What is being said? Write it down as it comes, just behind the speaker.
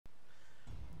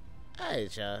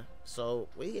Alright, y'all. So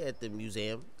we're here at the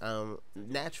museum.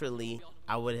 Naturally,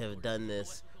 I would have done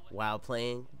this while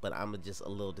playing, but I'm just a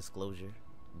little disclosure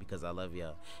because I love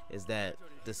y'all. Is that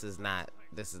this is not.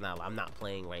 I'm not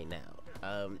playing right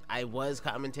now. I was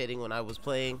commentating when I was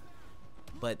playing,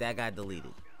 but that got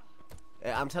deleted.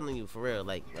 I'm telling you for real.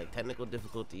 Like technical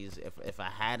difficulties. If I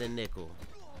had a nickel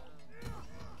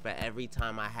for every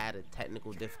time I had a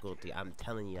technical difficulty, I'm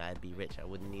telling you I'd be rich. I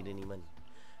wouldn't need any money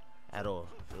at all.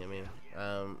 You know what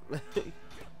I mean?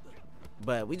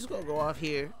 But we just gonna go off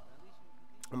here.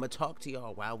 I'm gonna talk to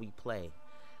y'all while we play.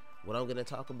 What I'm gonna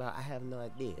talk about, I have no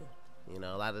idea. You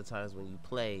know, a lot of times when you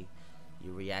play,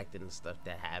 you're reacting to stuff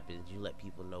that happens. You let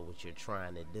people know what you're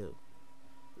trying to do.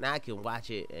 Now I can watch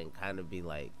it and kind of be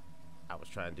like, I was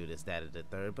trying to do this, that, or the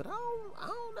third, but I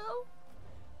don't know.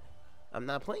 I'm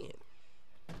not playing.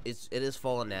 It is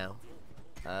fall now.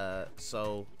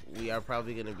 So we are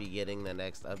probably gonna be getting the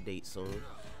next update soon.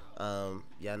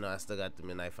 Y'all know I still got the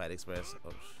Midnight Fight Express.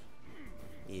 Oh,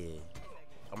 yeah.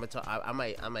 I'm gonna talk. I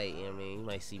might. You know what I mean, you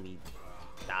might see me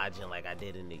dodging like I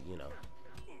did in the. You know,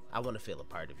 I want to feel a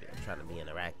part of it. I'm trying to be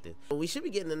interactive. But we should be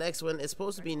getting the next one. It's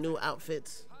supposed to be new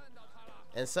outfits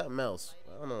and something else.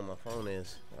 I don't know what my phone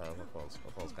is. My phone's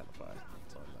kind of fire.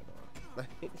 That's all I'm not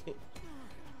going.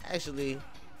 Actually,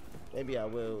 maybe I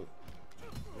will.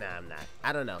 Nah, I'm not.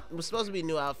 I don't know. It was supposed to be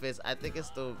new outfits. I think it's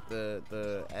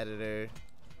the editor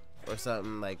or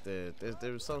something like there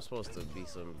was supposed to be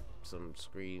some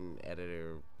screen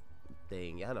editor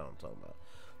thing. Y'all know what I'm talking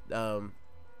about.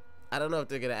 I don't know if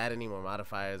they're gonna add any more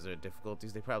modifiers or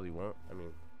difficulties. They probably won't. I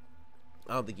mean,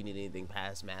 I don't think you need anything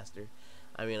past master.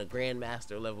 I mean, a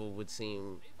grandmaster level would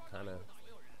seem kind of.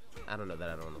 I don't know that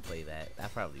I don't want to play that. I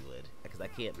probably would because I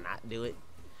can't not do it.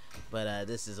 But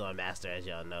this is on master, as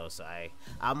y'all know, so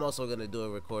I'm also gonna do a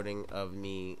recording of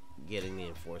me getting the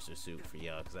enforcer suit for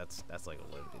y'all, because that's like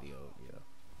a one video, you know,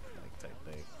 like type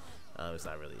thing. It's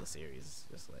not really a series,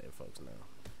 just letting folks know.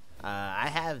 I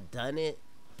have done it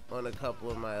on a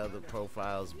couple of my other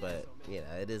profiles, but you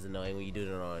know, it is annoying when you do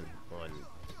it on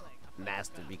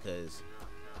master, because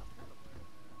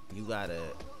you gotta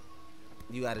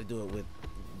do it with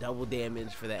double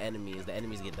damage for the enemies. The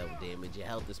enemies get double damage. Your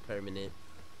health is permanent.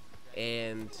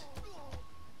 And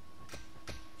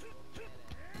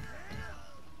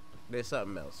there's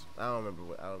something else. I don't remember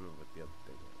what the other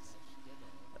thing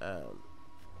was.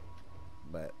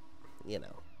 But you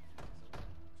know,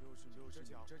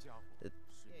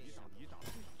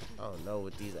 I don't know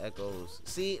with these echoes.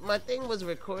 See, my thing was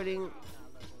recording,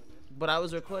 but I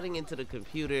was recording into the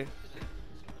computer.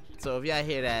 So if y'all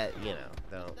hear that, you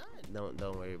know,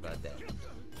 don't worry about that.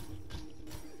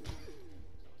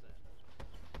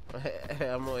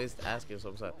 I'm always asking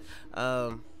sometimes.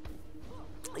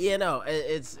 Yeah, no,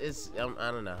 it's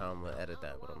I don't know how I'm gonna edit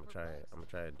that, but I'm gonna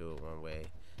try to do it one way,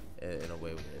 in a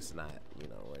way where it's not, you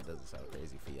know, where it doesn't sound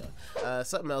crazy for y'all.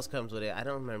 Something else comes with it. I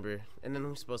don't remember. And then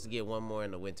I'm supposed to get one more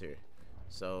in the winter,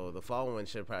 so the fall one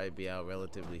should probably be out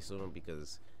relatively soon,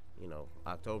 because you know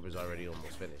October's already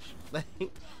almost finished.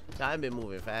 Time been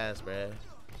moving fast, bruh.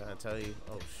 Trying to tell you.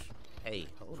 Oh, hey,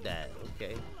 hold that.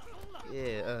 Okay.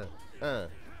 Yeah. Oh,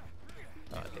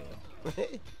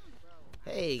 damn.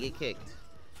 Hey, get kicked.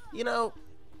 You know,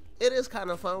 it is kind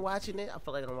of fun watching it. I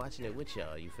feel like I'm watching it with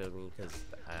y'all, you feel me? Because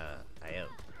I am.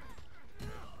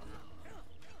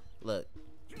 Look,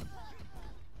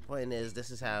 point is,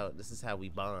 this is how we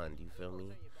bond, you feel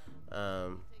me?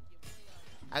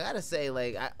 I gotta say,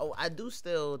 like, I do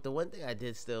still, the one thing I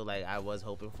did still, like, I was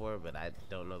hoping for, but I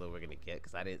don't know that we're gonna get,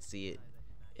 because I didn't see it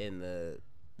in the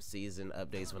season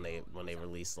updates when they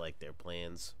released, like, their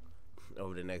plans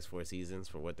over the next 4 seasons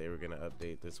for what they were gonna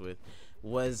update this with,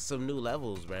 was some new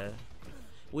levels, man.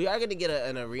 We are gonna get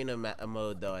an arena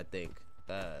mode though, I think.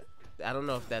 I don't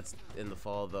know if that's in the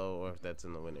fall though, or if that's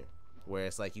in the winter, where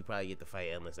it's like you probably get to fight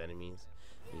endless enemies.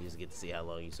 You just get to see how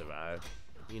long you survive.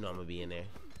 You know I'm gonna be in there.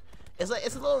 It's like,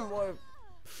 it's a little more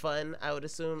fun, I would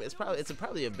assume. It's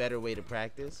probably a better way to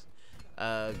practice,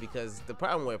 because the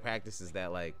problem with practice is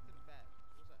that, like,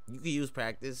 you can use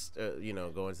practice, you know,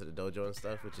 going to the dojo and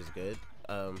stuff, which is good.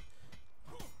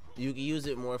 You can use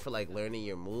it more for like learning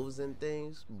your moves and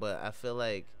things, but I feel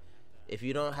like if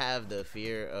you don't have the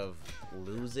fear of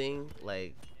losing,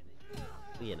 like,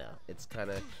 you know,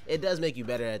 it does make you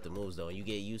better at the moves though, and you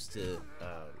get used to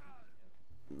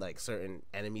like certain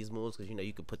enemies' moves, because you know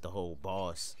you could put the whole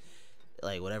boss,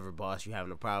 like whatever boss you're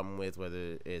having a problem with,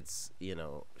 whether it's, you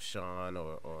know, Sean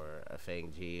or a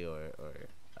Fang G or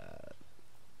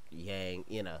Yang,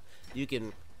 you know, you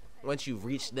can, once you've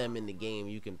reached them in the game,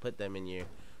 you can put them in your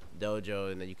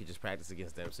dojo, and then you could just practice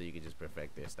against them so you could just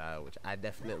perfect their style, which I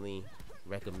definitely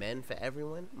recommend for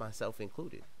everyone, myself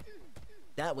included.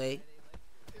 That way,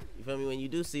 you feel me, when you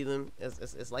do see them,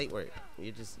 it's light work.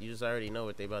 You just already know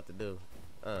what they about to do.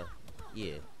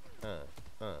 Yeah.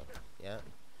 Yeah.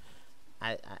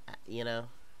 I you know,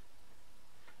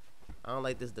 I don't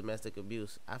like this domestic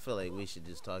abuse. I feel like we should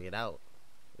just talk it out.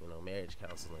 You know, marriage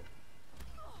counseling.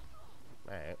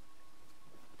 Alright.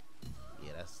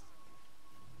 Yeah, that's...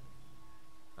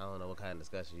 I don't know what kind of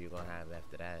discussion you're gonna have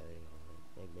after that.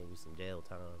 Maybe some jail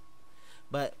time.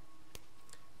 But,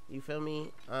 you feel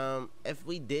me? If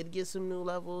we did get some new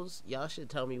levels, y'all should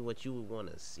tell me what you would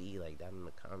want to see, like, down in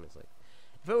the comments. Like,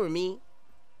 if it were me,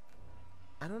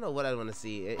 I don't know what I'd want to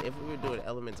see. If we were doing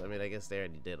elements, I mean, I guess they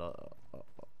already did all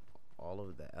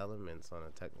of the elements on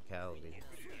a technicality.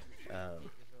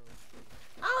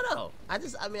 I don't know.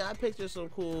 I mean, I picture some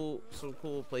cool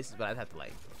places, but I'd have to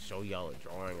like show y'all a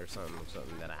drawing or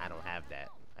something that I don't have that.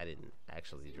 I didn't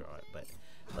actually draw it, but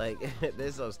like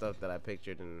there's some stuff that I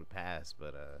pictured in the past,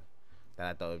 but that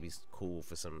I thought would be cool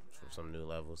for some new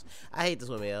levels. I hate this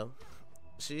woman, yo.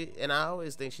 And I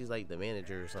always think she's like the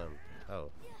manager or something.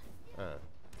 Oh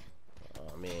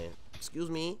man, excuse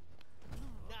me.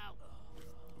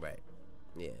 Right,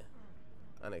 yeah,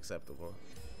 unacceptable.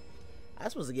 I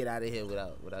was supposed to get out of here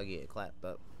without getting clapped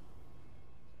up.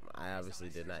 I obviously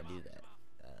did not do that.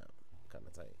 Kind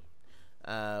of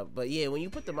tight. But yeah, when you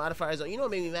put the modifiers on, you know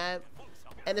what made me mad?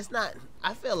 And it's not.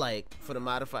 I feel like for the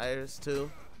modifiers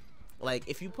too, like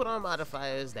if you put on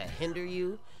modifiers that hinder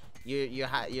you, your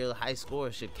high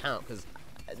score should count, because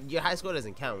your high score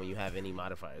doesn't count when you have any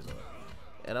modifiers on.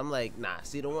 And I'm like, nah.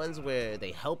 See, the ones where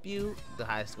they help you, the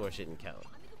high score shouldn't count.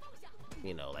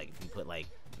 You know, like if you put like,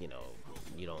 you know,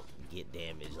 you don't get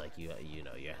damage, like you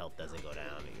know, your health doesn't go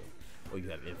down, or you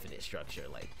have infinite structure,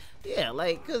 like, yeah,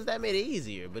 like, cause that made it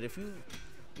easier. But if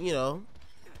you know,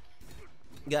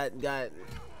 got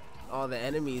all the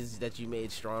enemies that you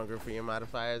made stronger for your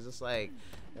modifiers, it's like,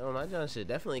 you know, my John should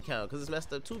definitely count, cause it's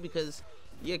messed up too, because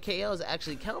your KOs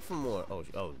actually count for more.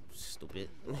 Oh, stupid.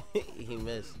 He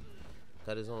missed.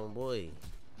 Cut his own boy.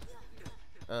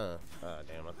 Oh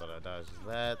damn, I thought I dodged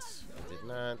that. I did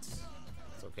not.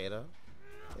 It's okay though.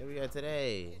 Here we go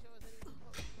today.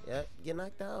 Yep, get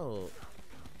knocked out.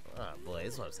 Oh boy,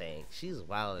 this is what I'm saying. She's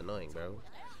wild annoying, bro.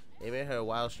 They made her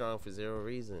wild strong for 0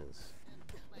 reasons.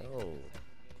 Oh,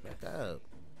 back up.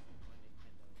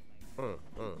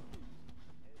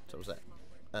 So what's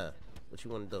that? What you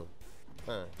wanna do?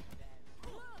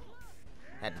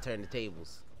 Had to turn the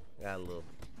tables. Got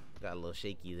a little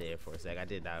shaky there for a sec. I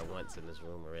did die once in this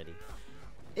room already.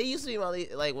 It used to be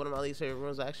my one of my least favorite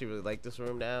rooms. I actually really like this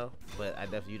room now, but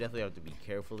you definitely have to be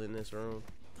careful in this room.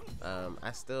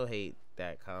 I still hate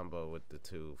that combo with the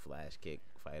 2 flash kick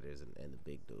fighters and the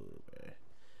big dude, man.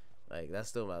 Like, that's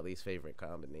still my least favorite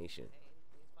combination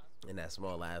in that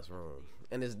small ass room.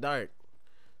 And it's dark,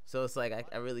 so it's like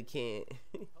I really can't.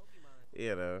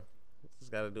 You know,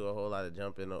 just got to do a whole lot of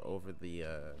jumping over the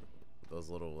those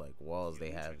little like walls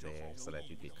they have there, so that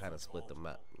you could kind of split them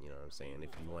up. You know what I'm saying? If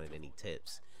you wanted any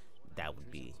tips, that'd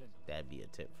be a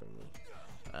tip for me.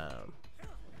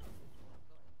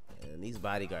 And these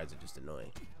bodyguards are just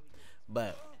annoying.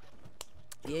 But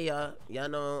yeah, y'all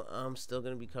know I'm still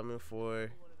gonna be coming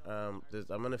for I'm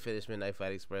gonna finish Midnight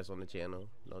Fight Express on the channel,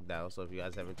 no doubt. So if you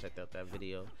guys haven't checked out that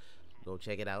video, go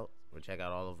check it out, or check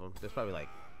out all of them. There's probably like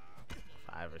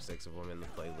 5 or 6 of them in the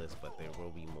playlist, but there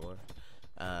will be more.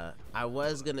 I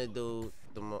was gonna do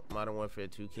the Modern Warfare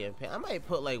 2 campaign. I might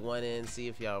put like one in, see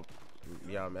if y'all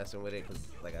messing with it, because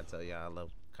like I tell y'all, I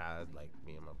love COD, like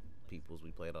me and my peoples,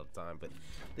 we play it all the time. But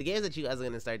the games that you guys are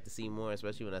gonna start to see more,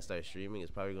 especially when I start streaming,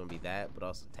 is probably gonna be that, but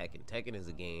also Tekken. Tekken is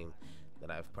a game that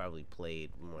I've probably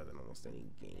played more than almost any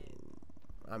game.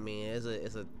 I mean,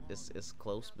 it's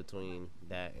close between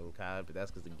that and COD, but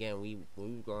that's because again, when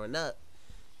we were growing up,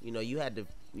 you know, you had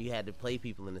to play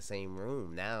people in the same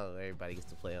room. Now everybody gets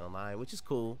to play online, which is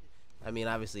cool. I mean,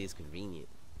 obviously it's convenient,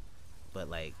 but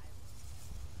like,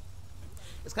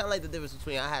 it's kind of like the difference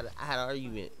between I had an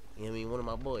argument. You know what I mean? One of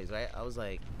my boys, right? I was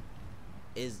like,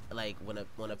 is like when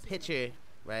a pitcher,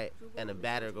 right, and a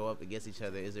batter go up against each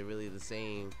other, is it really the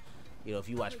same? You know, if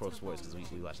you watch pro sports, because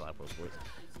we watch a lot of pro sports,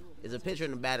 is a pitcher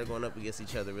and a batter going up against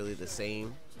each other really the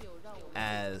same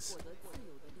as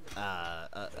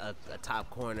a top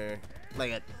corner,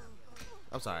 like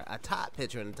a top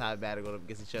pitcher and a top batter going up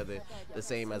against each other the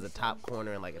same as a top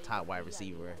corner and like a top wide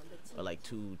receiver, or like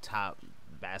 2 top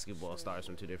basketball stars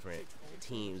from 2 different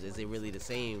teams? Is it really the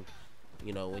same,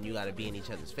 you know, when you got to be in each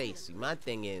other's face? See, my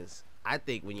thing is, I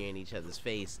think when you're in each other's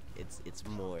face, it's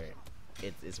more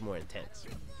intense.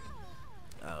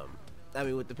 I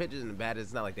mean, with the pitchers and the batters,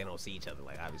 it's not like they don't see each other,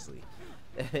 like, obviously.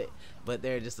 But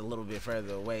they're just a little bit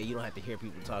further away. You don't have to hear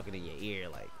people talking in your ear.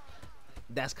 Like,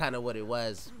 that's kind of what it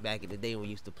was back in the day when we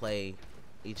used to play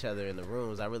each other in the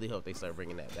rooms. I really hope they start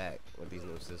bringing that back with these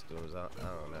new systems. I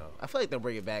don't know. I feel like they'll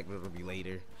bring it back, but it'll be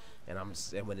later. And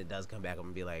when it does come back, I'm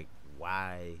gonna be like,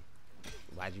 why'd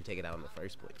you take it out in the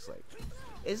first place? Like,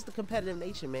 it's the competitive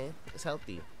nature, man. It's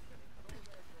healthy.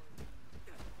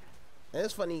 And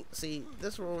it's funny. See,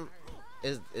 this room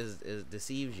is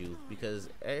deceives you because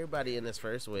everybody in this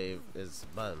first wave is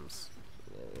bums.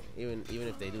 Even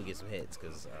if they do get some hits,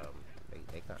 because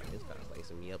it's kind of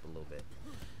lacing me up a little bit.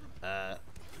 God,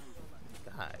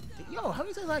 yo, how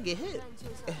many times I get hit?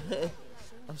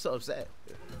 I'm so upset.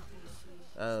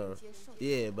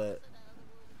 Yeah, but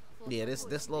yeah, this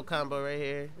little combo right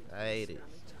here, I hate it.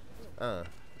 The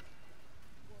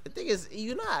thing is,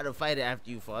 you know how to fight it after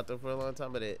you fought them for a long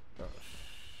time, but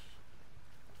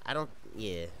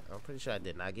yeah, I'm pretty sure I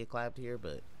did not get clapped here,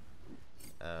 but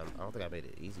I don't think I made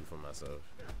it easy for myself.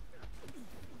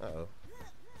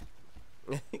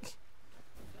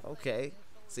 Okay.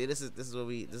 See, this is what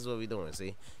we doing.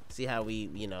 See how we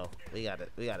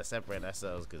gotta separate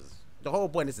ourselves, because the whole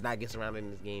point is to not get surrounded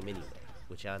in this game anyway,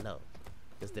 which y'all know.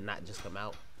 This did not just come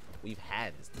out. We've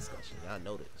had this discussion. Y'all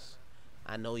know this.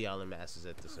 I know y'all are masters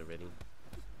at this already.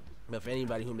 But for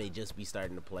anybody who may just be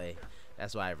starting to play,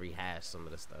 that's why I rehashed some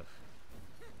of the stuff.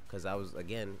 Because I was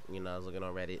looking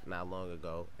on Reddit not long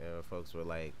ago, and folks were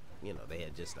like, they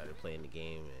had just started playing the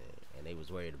game, and they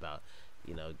was worried about,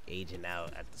 aging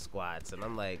out at the squats. And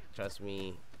I'm like, trust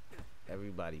me,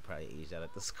 everybody probably aged out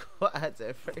at the squats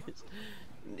at first.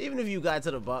 Even if you got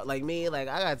to the boss, like me, like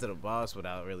I got to the boss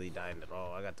without really dying at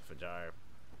all. I got to Fajar.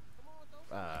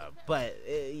 But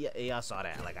y'all saw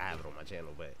that, like I have it on my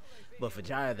channel, but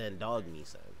Fajar then dogged me,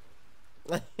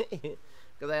 son.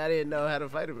 Because I didn't know how to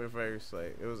fight him at first.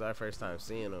 Like, it was our first time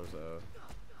seeing him, so,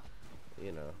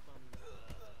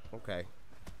 okay.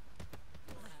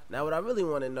 Now, what I really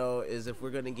want to know is if we're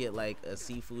going to get, like, a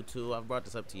Sifu 2. I've brought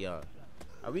this up to y'all.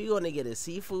 Are we going to get a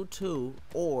Sifu 2,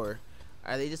 or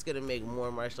are they just going to make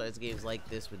more martial arts games like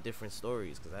this with different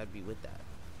stories? Because I'd be with that.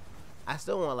 I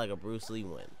still want, like, a Bruce Lee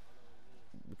one.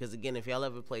 Because, again, if y'all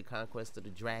ever play Conquest of the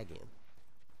Dragon,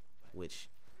 which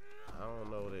I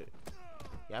don't know that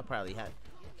y'all probably had.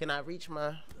 Can I reach my?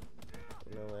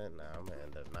 You know what? Nah, I'm gonna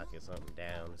end up knocking something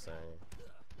down. The same.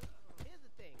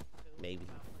 Maybe.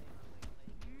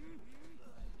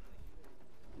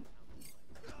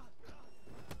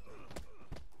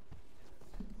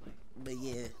 But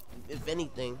yeah, if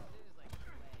anything,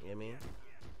 you know what I mean?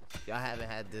 If y'all haven't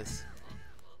had this,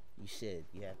 you should.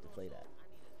 You have to play that.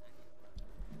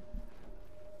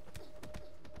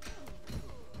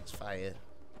 It's fire.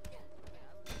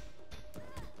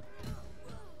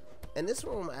 And this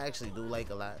room I actually do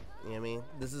like a lot. You know what I mean?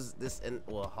 This is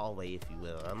hallway, if you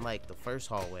will. Unlike the first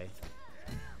hallway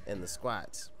and the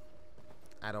squats,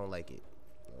 I don't like it.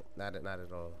 Not at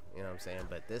all. You know what I'm saying?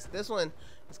 But this one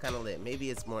is kind of lit. Maybe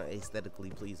it's more aesthetically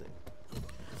pleasing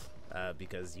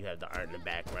because you have the art in the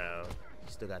background.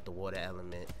 You still got the water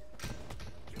element.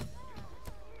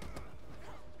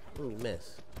 Ooh, you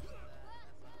miss.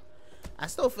 I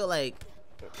still feel like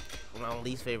my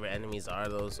least favorite enemies are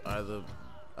the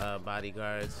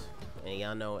bodyguards, and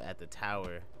y'all know at the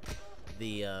tower,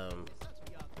 the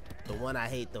one I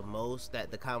hate the most,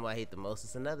 the combo I hate the most,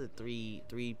 it's another three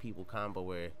people combo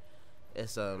where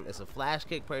it's a flash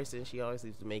kick person. She always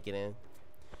seems to make it in.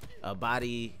 A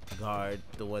bodyguard,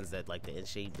 the ones that like the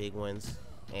in-shape big ones,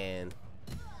 and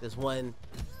this one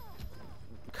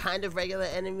kind of regular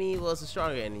enemy. Well, it's a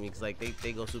stronger enemy because like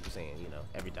they go Super Saiyan,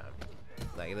 every time.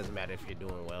 Like, it doesn't matter if you're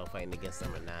doing well fighting against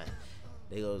them or not.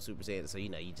 They go Super Saiyan, so you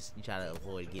try to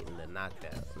avoid getting the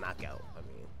knockout. I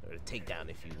mean, or the takedown,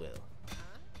 if you will.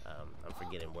 I'm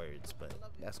forgetting words, but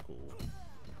that's cool.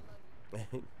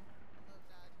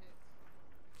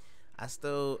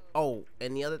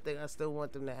 And the other thing I still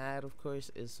want them to add, of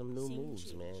course, is some new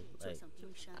moves, man. Like,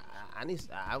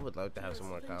 I would love to have some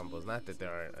more combos. Not that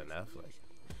there aren't enough. Like,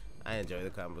 I enjoy the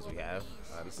combos we have,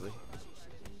 honestly.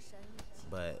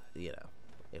 But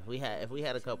if we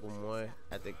had a couple more,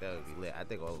 I think that would be lit. I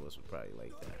think all of us would probably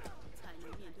like that.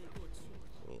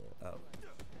 Yeah.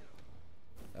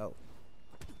 Oh.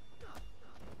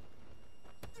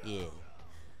 Yeah.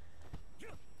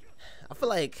 I feel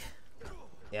like.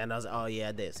 Yeah, and I was like, oh yeah,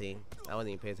 I did. See, I wasn't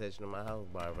even paying attention to my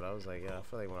health bar, but I was like, yeah, I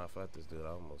feel like when I fought this dude, I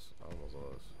almost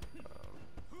lost.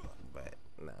 But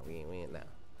nah, we ain't nah.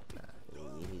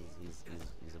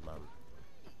 He's a bum.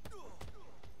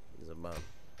 He's a bum.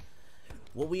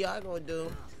 What we are gonna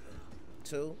do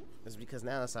too is, because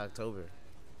now it's October,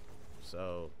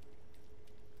 So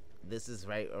this is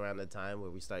right around the time where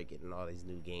we start getting all these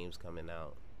new games coming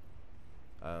out.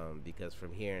 Because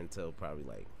from here until probably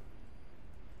like,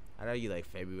 I know you like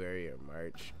February or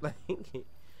March, like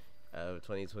of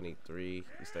 2023,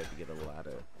 we start to get a lot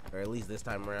of, or at least this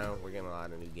time around, we're getting a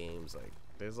lot of new games. Like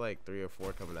there's like 3 or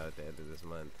 4 coming out at the end of this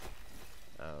month.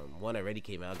 One already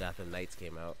came out. Gotham Knights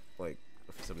came out like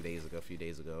a few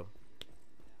days ago.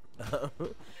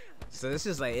 So it's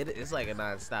just like it's like a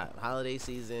non-stop holiday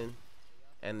season,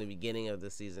 and the beginning of the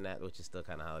season, which is still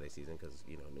kind of holiday season because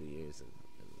you know New Year's and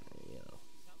you know,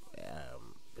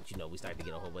 but you know we start to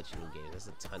get a whole bunch of new games. There's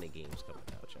a ton of games coming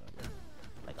out, y'all,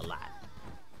 like a lot.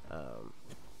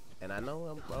 And I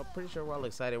know I'm pretty sure we're all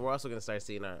excited. We're also gonna start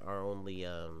seeing our only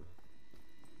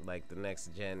like the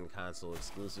next gen console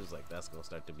exclusives. Like that's gonna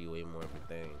start to be way more of a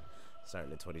thing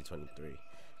starting in 2023.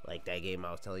 Like that game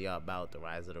I was telling y'all about, the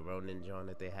Rise of the Ronin joint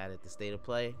that they had at the State of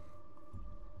Play.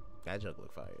 That joke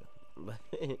look fire.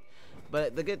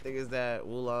 But the good thing is that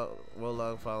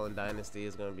Wulong Fallen Dynasty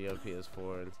is gonna be on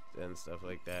PS4 and stuff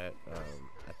like that.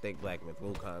 I think Black Myth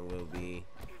Wukong will be.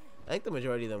 I think the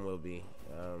majority of them will be.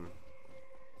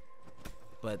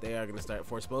 But they are gonna start.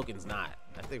 Forspoken's not.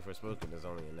 I think Forspoken is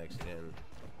only a next gen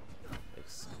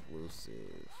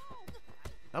exclusive.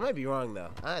 I might be wrong though.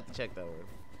 I have to check that one.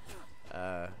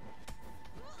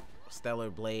 Stellar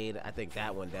Blade, I think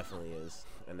that one definitely is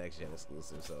a next gen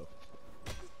exclusive. So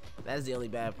that's the only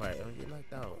bad part. Oh, you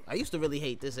knocked out. I used to really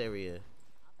hate this area,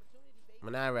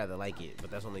 but now I rather like it.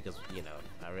 But that's only because you know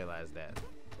I realized that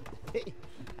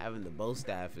having the bow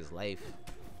staff is life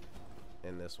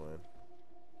in this one.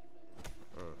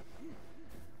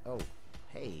 Oh,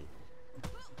 hey.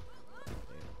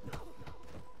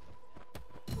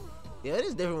 Yeah, it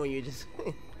is different when you're just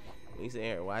when you sit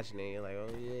here watching it. You're like, oh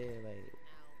yeah, like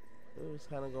what's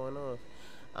kind of going on?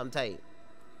 I'm tight,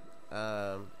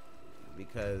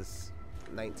 because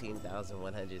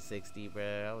 19,160,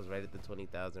 bruh. I was right at the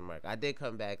 20,000 mark. I did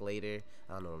come back later.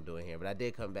 I don't know what I'm doing here, but I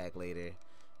did come back later.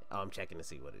 Oh, I'm checking to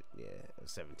see what it. Yeah,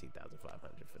 17,500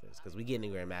 for this because we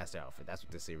getting a Grandmaster outfit. That's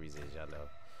what this series is, y'all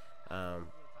know.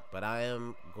 But I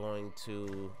am going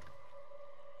to.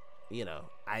 You know,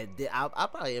 I'll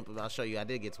probably implement. I'll show you. I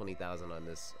did get 20,000 on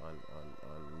this on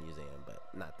museum, but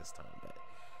not this time. But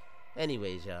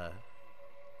anyways, y'all,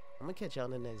 I'm gonna catch y'all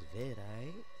in the next vid.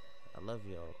 Alright, I love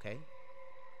y'all. Okay,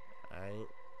 alright.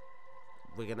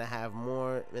 We're gonna have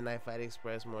more Midnight Fight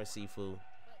Express, more Sifu,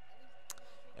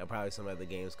 and probably some other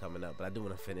games coming up. But I do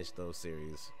want to finish those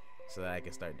series so that I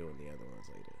can start doing the other ones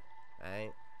later.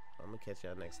 Alright, I'm gonna catch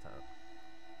y'all next time.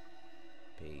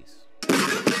 Peace.